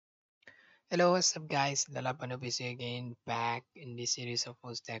Hello, what's up, guys? Lalapanobis here again, back in this series of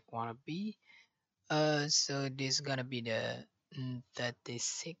Full Stack Wannabe. So this is gonna be the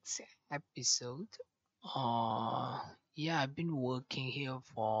 36th episode. Yeah, I've been working here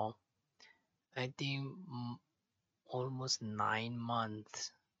for I think almost 9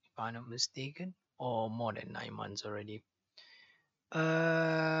 months, if I'm not mistaken, or more than 9 months already.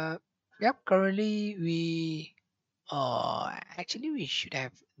 Uh, yep. Currently, we should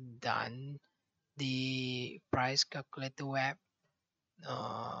have done the price calculator web.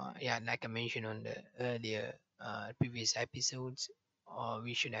 Yeah, like I mentioned on the earlier previous episodes,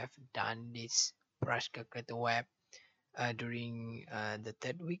 we should have done this price calculator web during the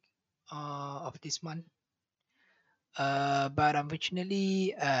third week of this month. But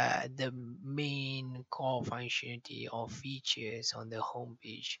unfortunately, the main core functionality or features on the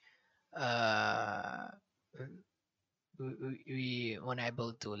homepage, uh, we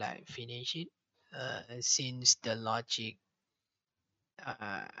unable to like finish it since the logic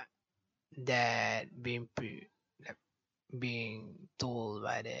uh, that like, being told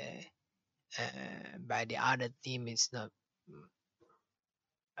by the other team is not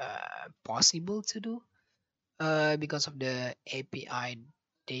possible to do because of the API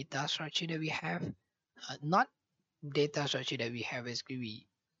data structure that we have. Not data structure that we have is we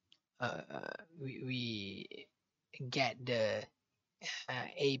get the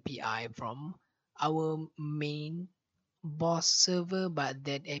API from our main boss server, but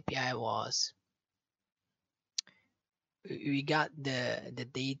that API was we got the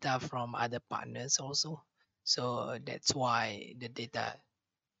data from other partners also. So that's why the data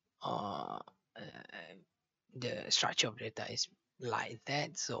uh, uh the structure of data is like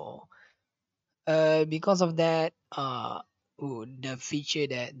that. So because of that, the feature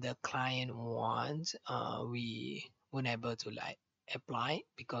that the client wants, we weren't able to like apply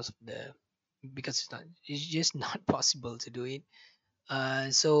because of the because it's just not possible to do it.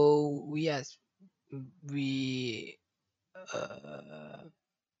 So we uh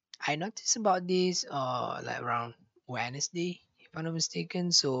I noticed about this like around Wednesday, if I'm not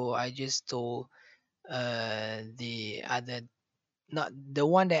mistaken. So I just told the other, not the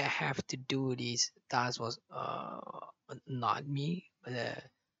one that I have to do this task was not me, but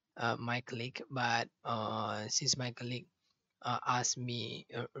my colleague. But since my colleague asked me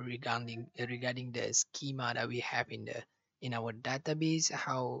regarding the schema that we have in our database,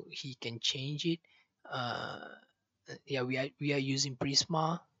 how he can change it. Uh, yeah, we are using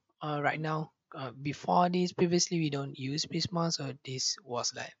Prisma right now. Before this, previously we don't use Prisma, so this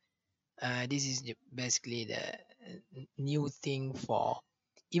was like this is basically the new thing for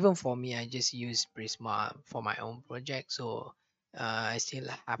even for me. I just use Prisma for my own project, so I still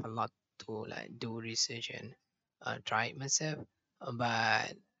have a lot to like do research and try it myself.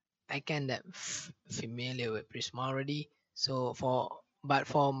 But I kind of familiar with Prisma already. So for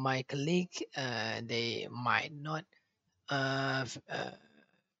my colleague, they might not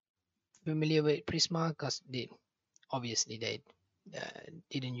familiar with Prisma because they obviously they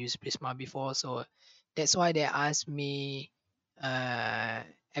didn't use Prisma before, so that's why they asked me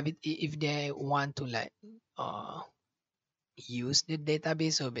if they want to like uh, use the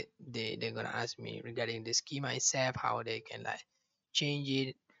database. So they're gonna ask me regarding the schema itself, how they can like change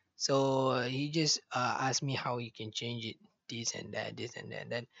it. So he just asked me how you can change it, this and that.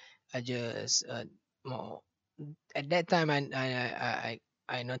 Then I just more at that time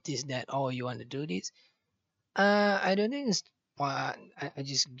I noticed that, oh, you want to do this. I don't think it's why I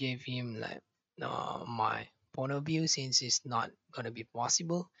just gave him like my point of view, since it's not gonna be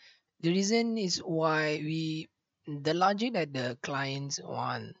possible. The reason is why the logic that the clients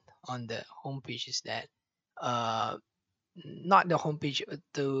want on the homepage is that uh not the homepage,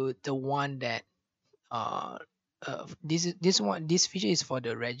 the one that uh, this feature is for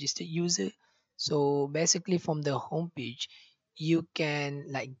the registered user. So basically from the homepage you can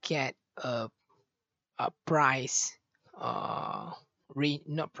like get a price range,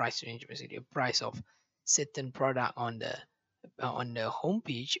 not price range, basically a price of certain product on the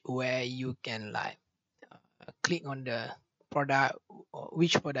homepage, where you can like click on the product, or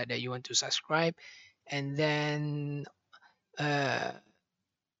which product that you want to subscribe, and then uh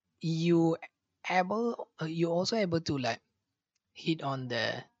you also able to like hit on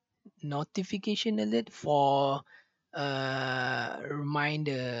the notification alert for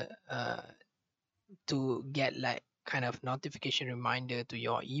reminder to get like kind of notification reminder to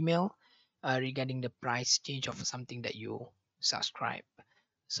your email regarding the price change of something that you subscribe.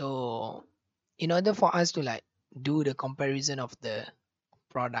 So in order for us to like do the comparison of the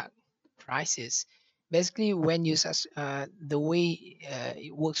product prices, basically when the way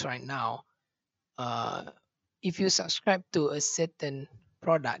it works right now, uh, if you subscribe to a certain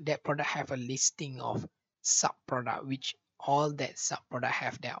product, that product have a listing of sub product, which all that sub product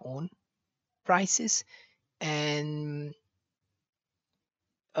have their own prices. And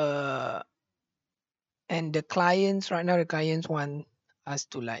uh and the clients right now, the clients want us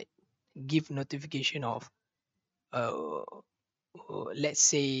to like give notification of uh let's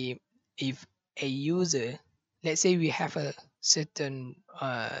say if a user, let's say we have a certain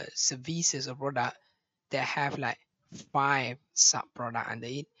services or product that have like five sub product under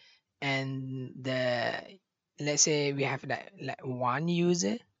it, and the let's say we have like one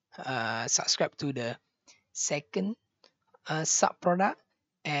user subscribe to the second sub product,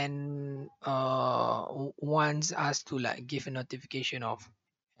 and wants us to like give a notification of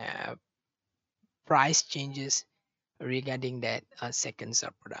uh, price changes regarding that second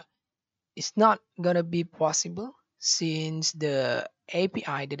sub product. It's not gonna be possible since the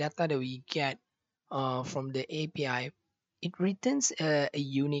API, the data that we get from the API, it returns a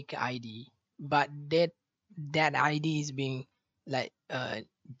unique ID, but that ID is being like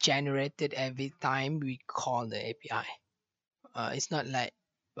generated every time we call the API. It's not like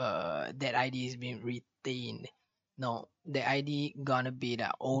that ID is being retained. No, the ID gonna be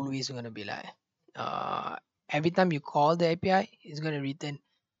that always gonna be like uh, every time you call the API, it's gonna return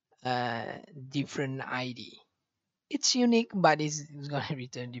different ID. It's unique, but it's gonna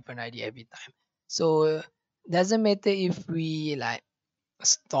return different ID every time. So doesn't matter if we like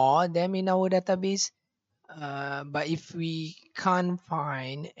store them in our database, but if we can't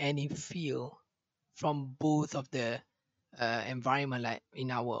find any field from both of the environment, like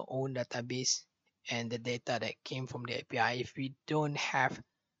in our own database and the data that came from the API, if we don't have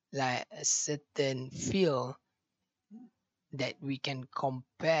like a certain field that we can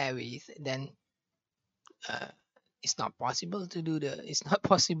compare with, then uh, it's not possible to do the it's not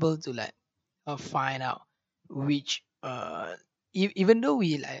possible to like find out which even though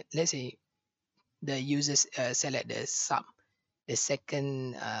we like, let's say the users select the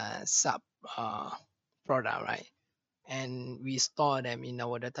second sub uh, product, right, and we store them in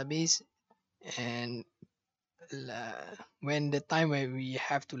our database, and when the time where we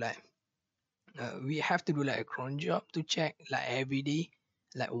have to do like a cron job to check like every day,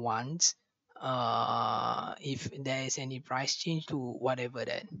 like once, if there is any price change to whatever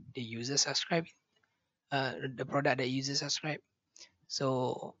that the user subscribe, the product that user subscribe.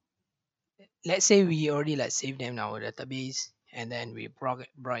 So let's say we already like save them in our database, and then we brought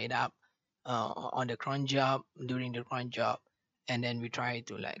it up on the cron job, during the cron job, and then we try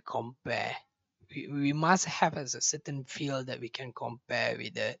to like compare. We must have as a certain field that we can compare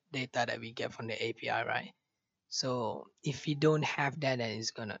with the data that we get from the API, right? So if we don't have that, then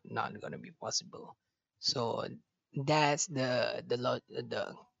it's gonna not gonna be possible. So that's the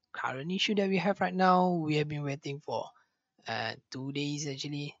current issue that we have right now. We have been waiting for 2 days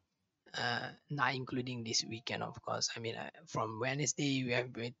actually, not including this weekend, of course. I mean, from Wednesday we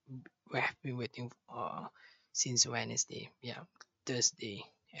have been waiting since Wednesday, yeah, Thursday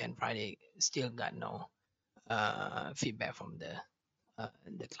and Friday. Still got no feedback from the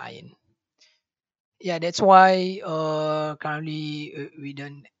client. Yeah, that's why currently we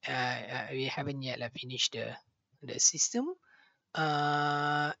haven't yet like, finished the system,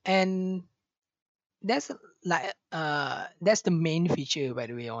 and that's that's the main feature, by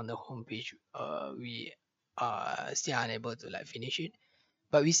the way, on the homepage. We are still unable to like finish it,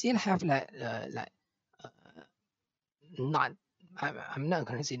 but we still have like uh, not I'm not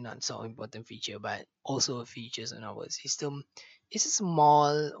gonna say not so important feature, but also features in our system. It's a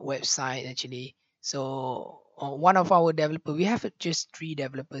small website actually. So one of our developer, we have just three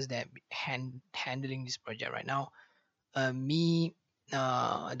developers that handling this project right now. Me,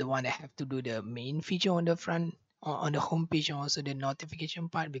 the one that have to do the main feature on the front, on the homepage, and also the notification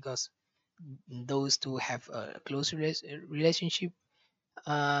part, because those two have a close relationship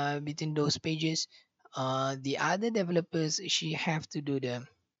between those pages. The other developers, she have to do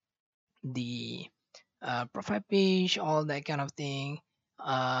the profile page, all that kind of thing.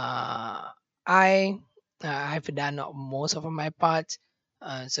 I I've done most of my parts.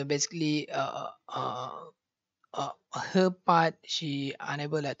 So basically, her part she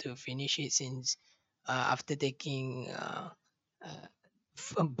unable to finish it since after taking a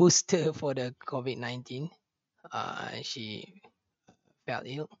booster for the COVID-19, she fell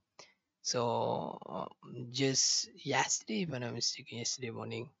ill. So just yesterday, if I'm not mistaken, yesterday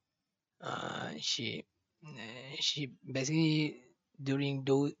morning, she basically during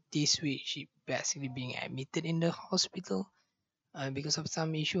this week she basically being admitted in the hospital because of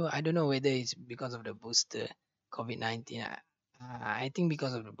some issue. I don't know whether it's because of the booster COVID-19. I think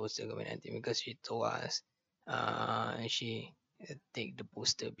because of the booster COVID-19, because she told us she take the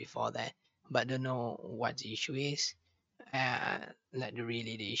booster before that, but don't know what the issue is. Like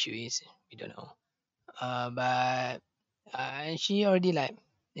really the issue is, we don't know. But she already like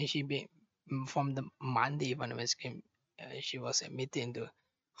she be from the Monday, if I'm not mistaken, she was admitted into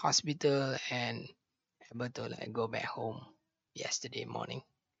hospital and able to like go back home yesterday morning.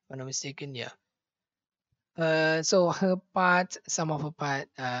 If I'm not mistaken, yeah. So her part, some of her part,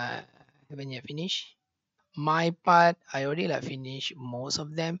 haven't yet finished. My part, I already like finished most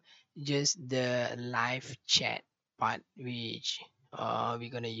of them. Just the live chat part, which we're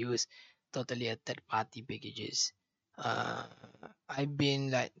gonna use totally a third party packages. Uh, I've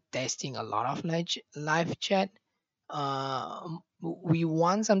been like testing a lot of live chat. We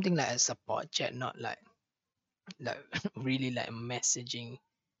want something like a support chat, not like really like messaging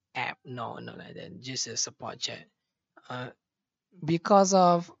app. No, not like that. Just a support chat. Uh, because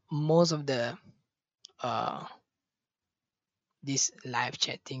of most of the uh this live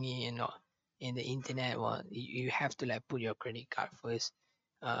chat thingy, in the internet, well, you have to like put your credit card first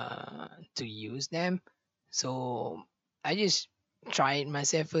to use them. So I just try it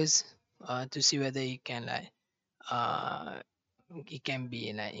myself first to see whether it can like uh it can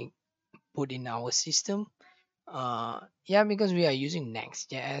be like put in our system. Yeah, because we are using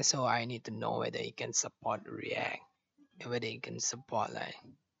Next.js, so I need to know whether it can support React, whether it can support like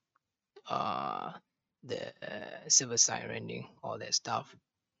uh the server side rendering, all that stuff.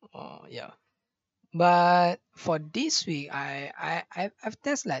 Yeah. But for this week, I've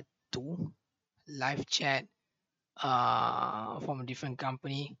tested like two live chat from a different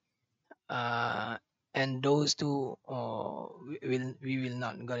company. Uh and those two we will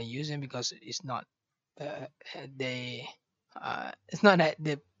not gonna use them because it's not they it's not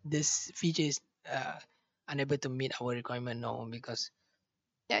that this feature is unable to meet our requirement. No, because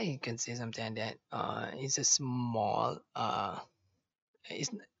yeah, you can say something like that. It's a small it's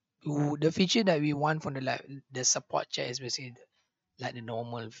the feature that we want from the support chat is basically like the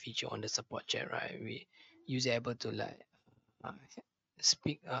normal feature on the support chat, right? We use able to like uh,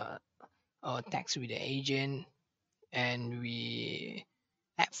 speak or text with the agent, and we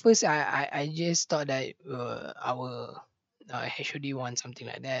at first I just thought that our HOD wants something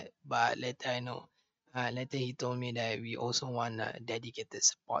like that, but later I know. Later he told me that we also want a dedicated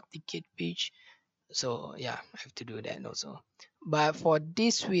support ticket page, so yeah, I have to do that also. But for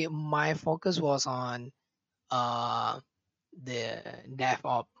this week, my focus was on uh the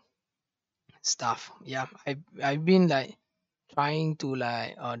DevOps stuff. Yeah, I've been like trying to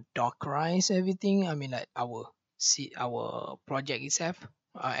like Dockerize everything. I mean like our project itself,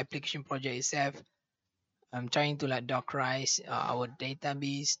 application project itself. I'm trying to like Dockerize our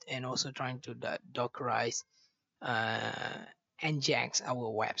database, and also trying to Dockerize uh, Nginx, our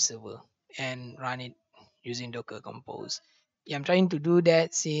web server, and run it using Docker Compose. Yeah, I'm trying to do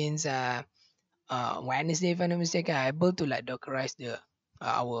that since Wednesday, if I'm not mistaken. I'm able to like Dockerize the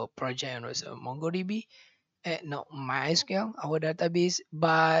our project on also MongoDB. No, MySQL, our database,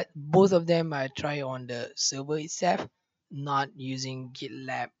 but both of them I try on the server itself, not using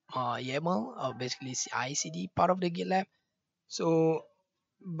GitLab YAML, or basically CI/CD part of the GitLab. So,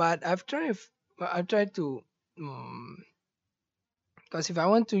 but I've tried to because if I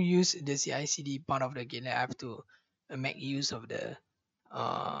want to use the CI/CD part of the GitLab, I have to make use of the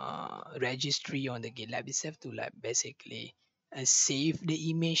registry on the GitLab itself to like basically save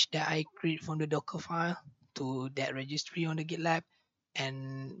the image that I create from the Docker file to that registry on the GitLab,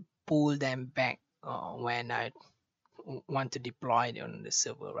 and pull them back when I want to deploy it on the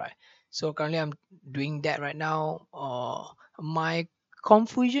server, right? So currently I'm doing that right now. My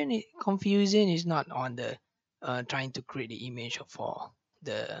confusion is not on the trying to create the image for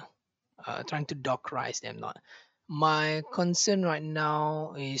the trying to dockerize them. Not my concern right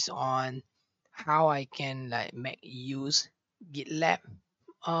now is on how I can like make use GitLab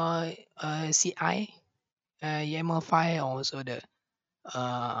CI YAML file, also the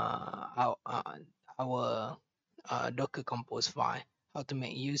our Docker Compose file, how to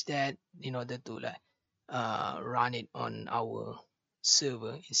make use that in order to like run it on our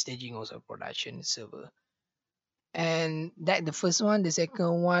server in staging, also production server. And that the first one. The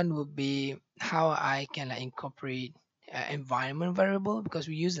second one would be how I can like incorporate environment variable, because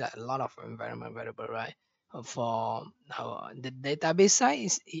we use like a lot of environment variable, right? For the database side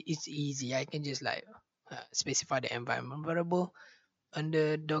it's easy. I can just like specify the environment variable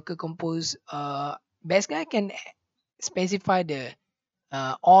under Docker Compose. Basically I can specify the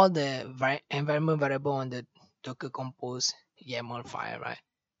all the environment variable on the Docker Compose YAML file, right?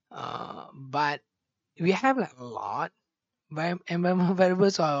 But we have like a lot, environment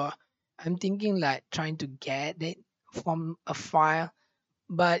variables, or I'm thinking like trying to get it from a file.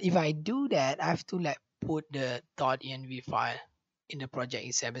 But if I do that, I have to like put the .env file in the project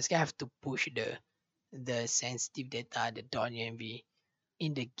itself. Basically, I have to push the sensitive data, the .env,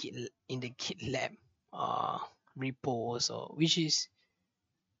 in the GitLab uh, repo also, which is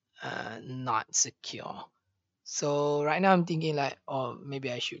not secure. So right now I'm thinking like, oh,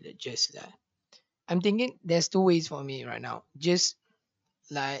 maybe I should just like, I'm thinking there's two ways for me right now. Just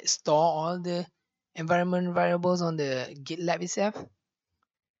like store all the environment variables on the GitLab itself,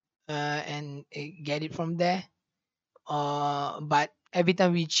 and get it from there. But every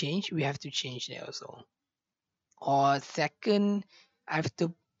time we change, we have to change there also. Or second, I have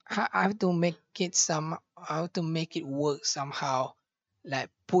to I have to make it some I have to make it work somehow. Like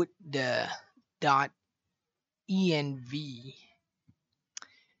put the dot env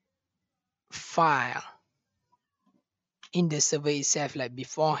file in the server itself like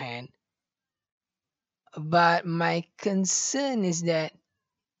beforehand. But my concern is that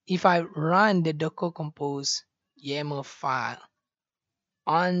if I run the Docker Compose YAML file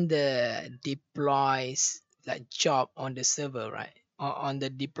on the deploys like job on the server, right? Or on the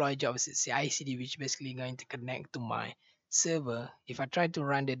deploy job, it's CI/CD, which basically going to connect to my server. If I try to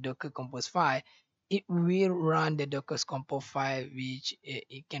run the Docker Compose file, it will run the Docker Compose file, which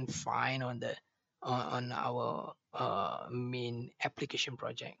it can find on the on our main application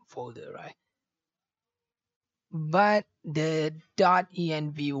project folder, right? But the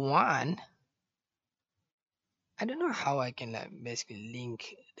 .env1, I don't know how I can like basically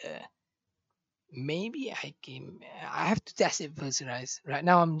link the. Maybe I can. I have to test it first, guys. Right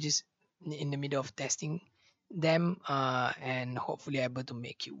now, I'm just in the middle of testing them, and hopefully able to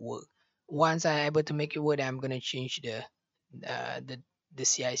make it work. Once I'm able to make it work, I'm gonna change uh, the the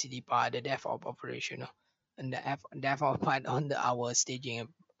CI/CD part, the DevOps operational, and the DevOps part on the our staging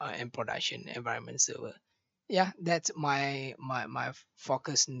and production environment server. Yeah, that's my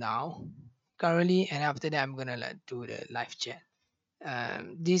focus now currently, and after that, I'm gonna like do the live chat.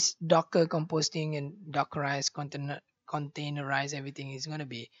 This Docker composting and Dockerize containerize everything is gonna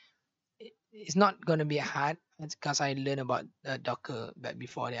be, it's not gonna be hard because I learned about Docker, but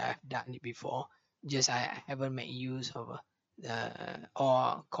before that I've done it before. Just I haven't made use of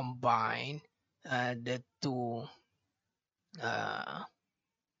or combine the two uh,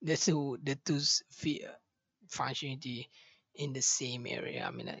 functionality in the same area.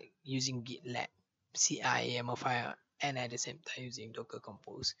 I mean, like using GitLab CI YAML file, and at the same time using Docker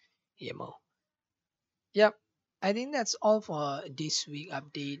Compose YAML. Yep. I think that's all for this week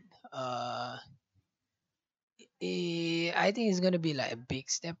update. I think it's gonna be like a big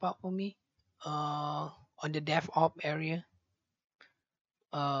step up for me. On the DevOps area.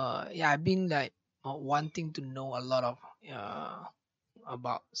 Yeah, I've been like wanting to know a lot of uh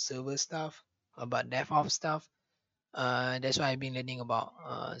about server stuff, about DevOps stuff. That's why I've been learning about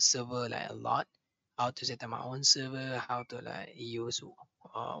server like a lot. How to set up my own server, how to like use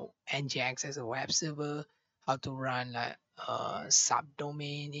Nginx as a web server, how to run like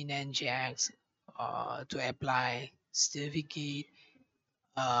subdomain in Nginx, to apply certificate,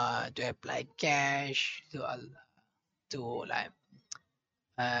 to apply cache, to like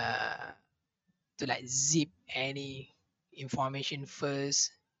uh, to like zip any information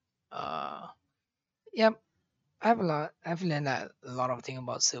first. Uh, yep, I've learned a lot of things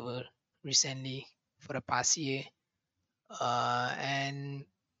about server recently for the past year. And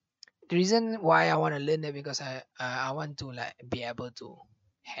the reason why I want to learn that because I want to like be able to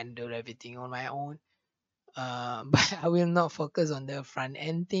handle everything on my own. But I will not focus on the front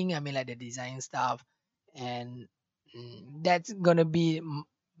end thing. I mean, like the design stuff, and that's gonna be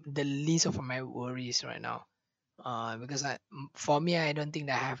the least of my worries right now. Because for me, I don't think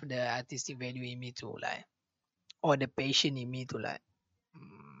that I have the artistic value in me to like, or the passion in me to like.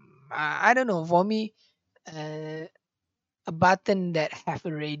 I don't know. For me, uh, a button that have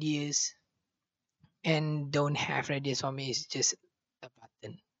a radius and don't have radius for me is just a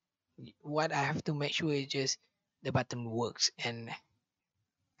button. What I have to make sure is just the button works and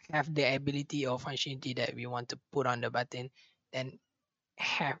have the ability or functionality that we want to put on the button, then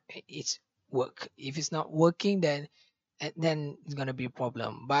have its work. If it's not working, then it's gonna be a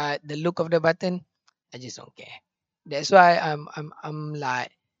problem. But the look of the button, I just don't care. That's why I'm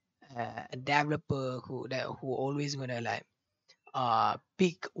like a developer who always gonna like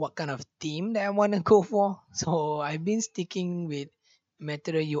pick what kind of theme that I want to go for. So I've been sticking with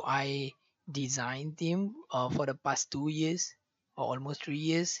Metro UI design theme for the past 2 years or almost 3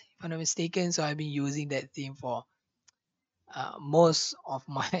 years, if I'm not mistaken. So I've been using that theme for most of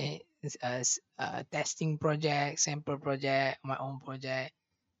my testing project, sample project, my own project,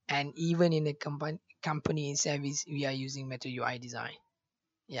 and even in the company service, we are using Meta UI design.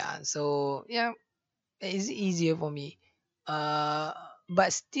 Yeah, so yeah, it's easier for me. Uh,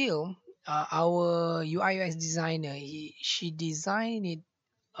 but still, our UI UX designer, she designed it.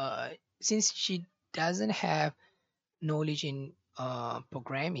 Since she doesn't have knowledge in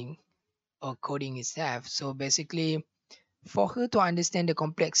programming or coding itself, so basically, for her to understand the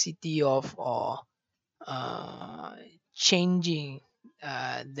complexity of or uh, changing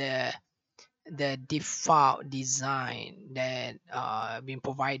the default design that been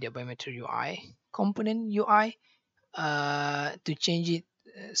provided by Material UI component UI to change it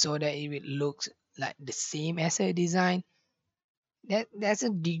so that it will look like the same as a design. That's a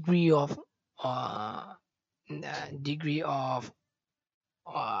uh, degree of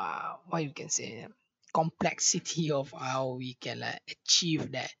what you can say, complexity of how we can like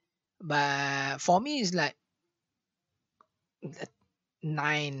achieve that. But for me, it's like a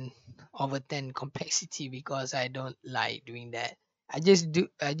 9/10 complexity because I don't like doing that. I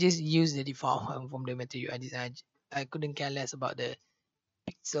just use the default one from the material I design. I couldn't care less about the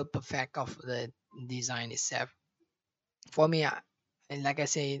pixel perfect of the design itself. For me, and like I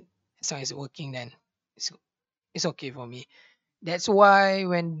say, as long as it's working, then it's it's okay for me. That's why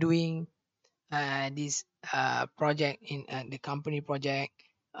when doing this project in the company project,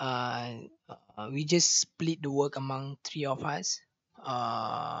 uh, we just split the work among three of us.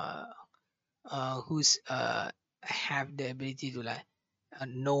 Uh, who's have the ability to like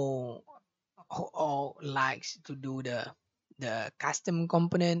know or likes to do the custom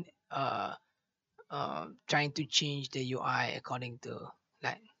component, trying to change the UI according to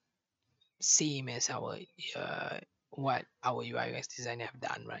like same as our what our UI UX designer have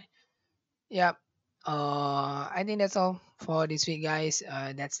done, right? Yep. I think that's all for this week, guys.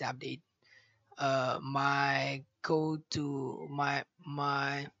 That's the update. My go to my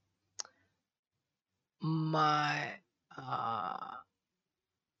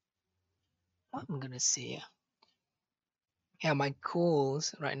what I'm gonna say. Yeah, my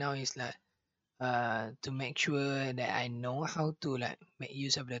goals right now is like to make sure that I know how to like make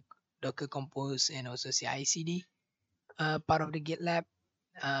use of the Docker Compose and also CI/CD part of the GitLab.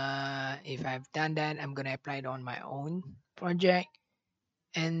 If I've done that, I'm gonna apply it on my own project,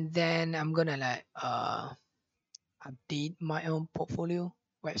 and then I'm gonna like update my own portfolio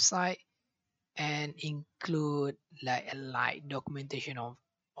website and include like a light documentation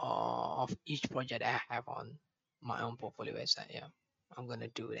of each project I have on my own portfolio website. Yeah, I'm gonna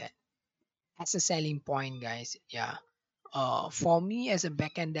do that. That's a selling point, guys. Yeah. For me as a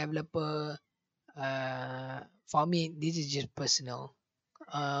backend developer, for me this is just personal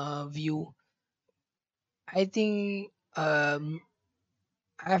view. I think I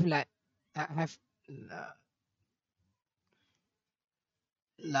have like I have uh,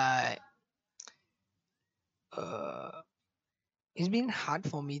 like uh it's been hard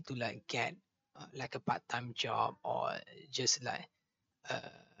for me to like get like a part-time job or just like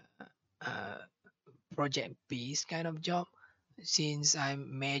uh, uh project based kind of job, since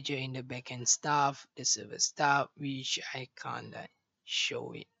I'm major in the backend stuff, the server stuff, which I can't like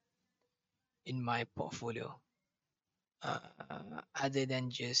show it in my portfolio. Other than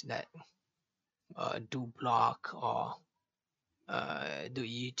just like do blog or do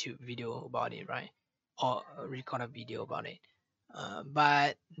YouTube video about it, right? Or record a video about it.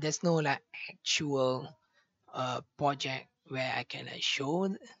 But there's no like actual project where I can like show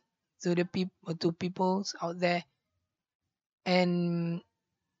to the people to peoples out there. And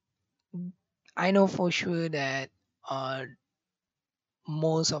I know for sure that uh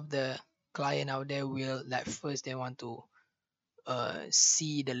most of the client out there will like first they want to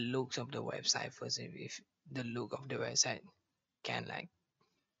see the looks of the website first. If the look of the website can like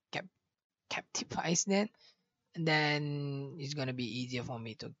cap- captivize them, then it's gonna be easier for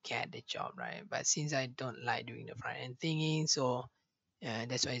me to get the job, right? But since I don't like doing the front end thingy, so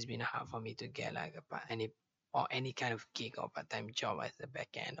that's why it's been hard for me to get like any kind of gig or part time job as a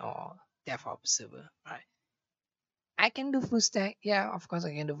backend or DevOps server, right? I can do full stack. Yeah, of course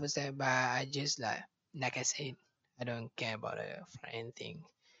I can do full stack, but I just like I said, I don't care about the front end thing.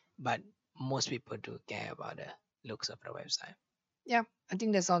 But most people do care about the looks of the website. Yeah, I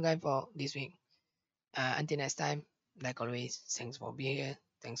think that's all guys for this week. Until next time, like always, thanks for being here.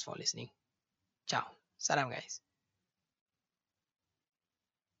 Thanks for listening. Ciao. Salam guys.